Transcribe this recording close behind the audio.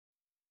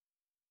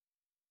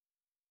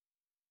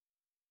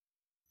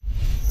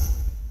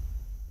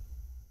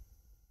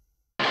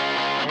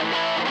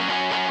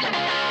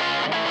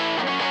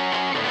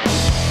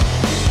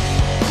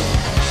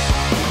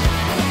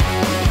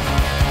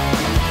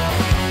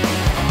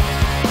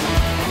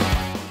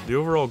The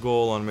overall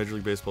goal on Major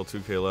League Baseball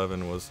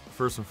 2K11 was,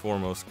 first and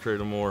foremost,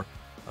 create a more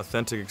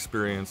authentic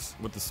experience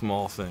with the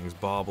small things,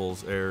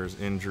 bobbles, errors,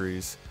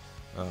 injuries,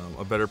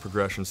 a better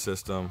progression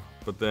system,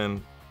 but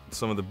then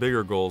some of the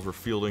bigger goals were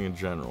fielding in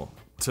general.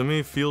 To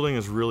me, fielding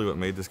is really what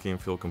made this game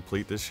feel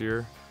complete this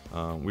year.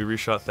 We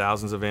reshot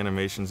thousands of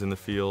animations in the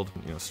field,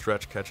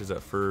 stretch catches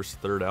at first,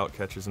 third out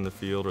catches in the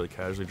field, or they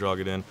casually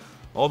jog it in.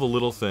 All the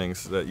little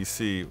things that you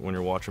see when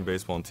you're watching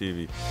baseball on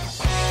TV.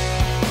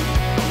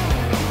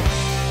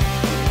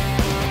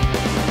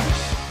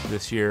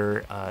 This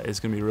year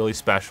is going to be really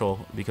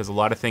special because a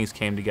lot of things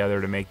came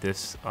together to make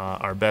this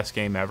our best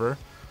game ever.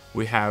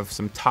 We have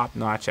some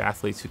top-notch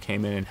athletes who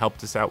came in and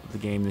helped us out with the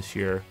game this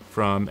year,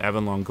 from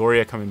Evan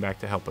Longoria coming back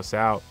to help us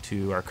out,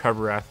 to our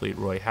cover athlete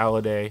Roy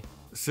Halladay.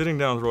 Sitting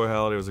down with Roy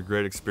Halladay was a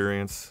great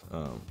experience.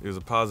 He was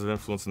a positive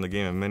influence in the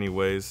game in many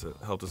ways that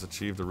helped us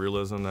achieve the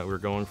realism that we were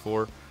going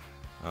for.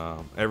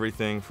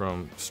 Everything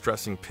from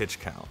stressing pitch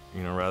count,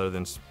 rather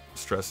than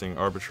stressing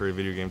arbitrary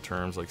video game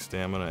terms like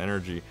stamina,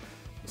 energy.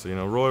 So,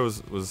 Roy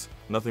was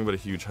nothing but a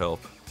huge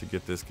help to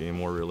get this game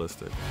more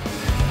realistic.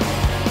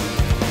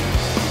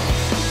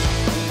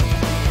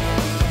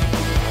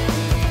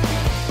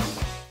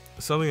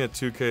 Something that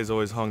 2K has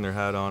always hung their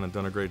hat on and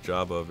done a great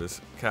job of is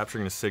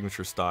capturing the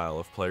signature style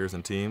of players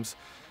and teams.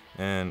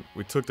 And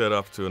we took that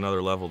up to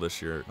another level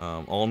this year.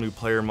 All new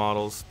player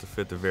models to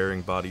fit the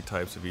varying body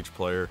types of each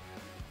player.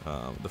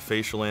 The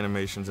facial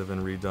animations have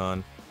been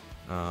redone.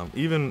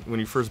 Even when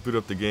you first boot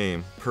up the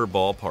game, per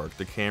ballpark,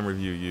 the camera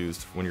view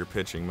used when you're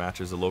pitching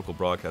matches the local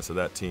broadcast of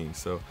that team.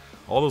 So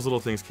all those little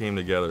things came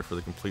together for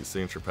the complete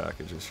signature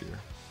package this year.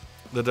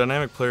 The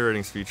dynamic player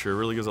ratings feature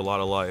really gives a lot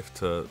of life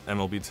to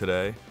MLB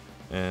Today.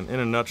 And in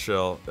a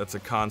nutshell, that's a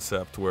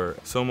concept where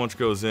so much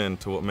goes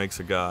into what makes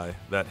a guy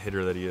that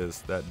hitter that he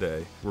is that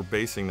day. We're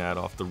basing that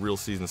off the real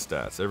season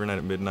stats. Every night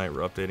at midnight,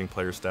 we're updating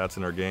player stats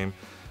in our game.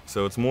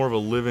 So it's more of a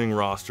living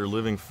roster,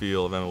 living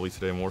feel of MLB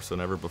Today, more so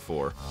than ever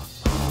before.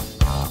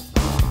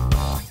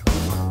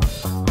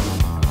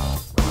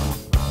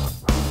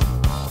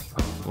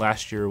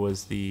 Last year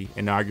was the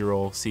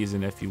inaugural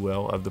season, if you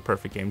will, of the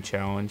Perfect Game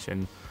Challenge,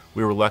 and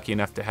we were lucky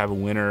enough to have a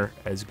winner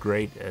as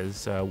great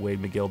as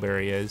Wade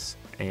McGilberry is.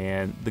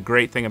 And the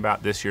great thing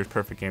about this year's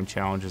Perfect Game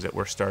Challenge is that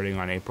we're starting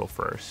on April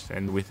 1st.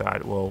 And we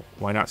thought, well,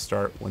 why not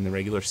start when the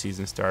regular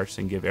season starts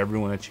and give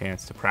everyone a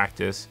chance to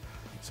practice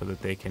so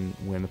that they can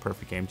win the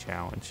Perfect Game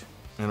Challenge.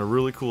 And a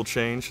really cool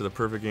change to the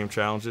Perfect Game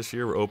Challenge this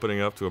year, we're opening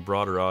up to a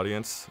broader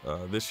audience.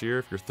 This year,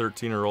 if you're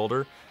 13 or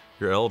older,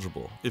 you're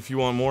eligible. If you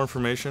want more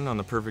information on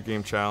the Perfect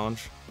Game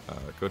Challenge,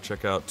 go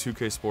check out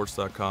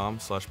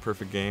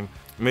 2ksports.com/perfectgame.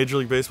 Major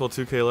League Baseball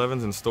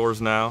 2K11's in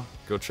stores now.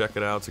 Go check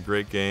it out. It's a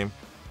great game.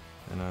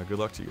 And good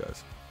luck to you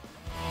guys.